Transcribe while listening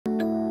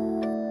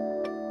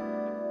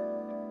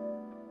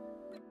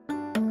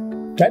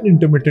Can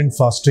intermittent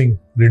fasting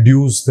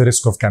reduce the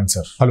risk of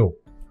cancer? Hello,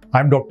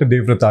 I'm Dr.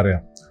 Devavrat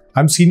Arya.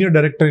 I'm Senior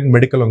Director in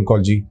Medical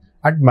Oncology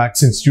at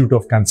Max Institute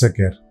of Cancer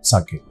Care,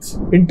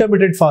 Saket.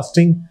 Intermittent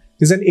fasting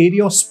is an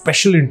area of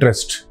special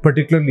interest,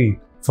 particularly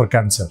for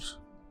cancer.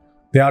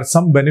 There are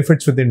some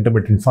benefits with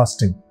intermittent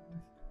fasting.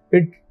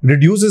 It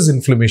reduces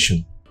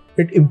inflammation.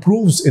 It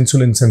improves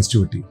insulin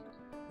sensitivity.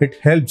 It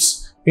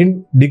helps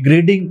in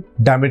degrading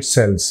damaged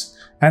cells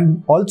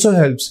and also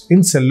helps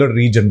in cellular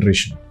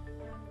regeneration.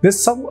 There's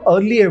some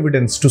early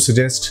evidence to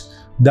suggest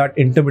that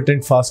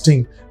intermittent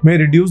fasting may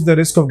reduce the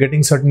risk of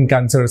getting certain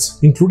cancers,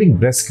 including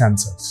breast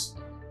cancers.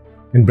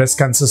 In breast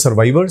cancer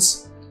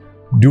survivors,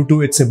 due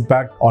to its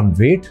impact on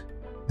weight,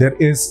 there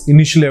is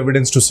initial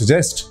evidence to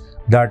suggest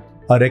that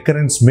a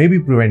recurrence may be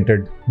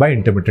prevented by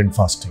intermittent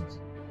fasting.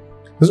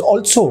 There's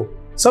also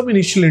some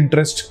initial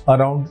interest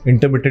around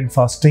intermittent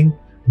fasting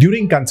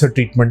during cancer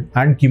treatment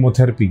and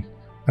chemotherapy,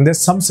 and there's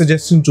some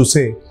suggestion to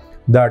say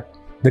that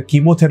the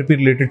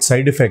chemotherapy-related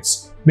side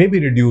effects may be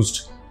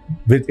reduced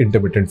with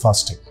intermittent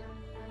fasting.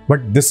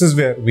 But this is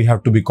where we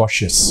have to be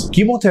cautious.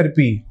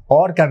 Chemotherapy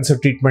or cancer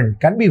treatment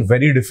can be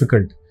very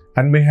difficult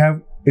and may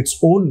have its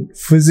own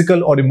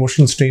physical or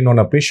emotional strain on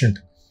a patient.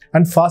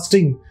 And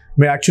fasting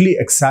may actually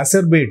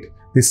exacerbate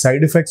the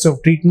side effects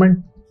of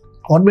treatment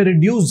or may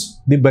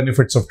reduce the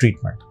benefits of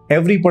treatment.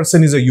 Every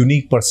person is a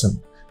unique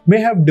person,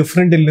 may have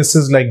different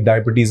illnesses like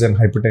diabetes and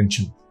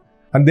hypertension.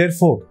 And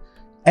therefore,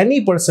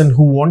 any person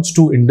who wants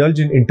to indulge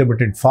in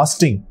intermittent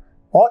fasting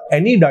or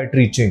any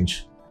dietary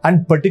change,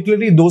 and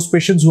particularly those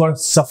patients who are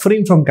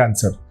suffering from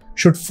cancer,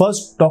 should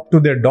first talk to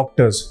their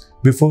doctors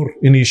before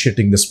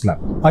initiating this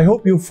plan. I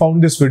hope you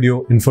found this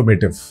video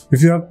informative.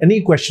 If you have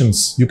any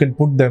questions, you can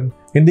put them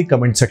in the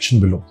comment section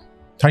below.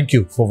 Thank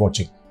you for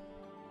watching.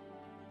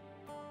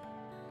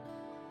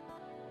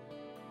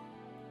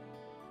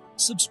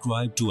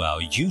 Subscribe to our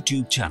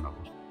YouTube channel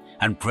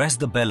and press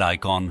the bell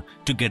icon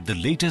to get the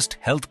latest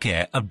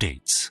healthcare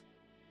updates.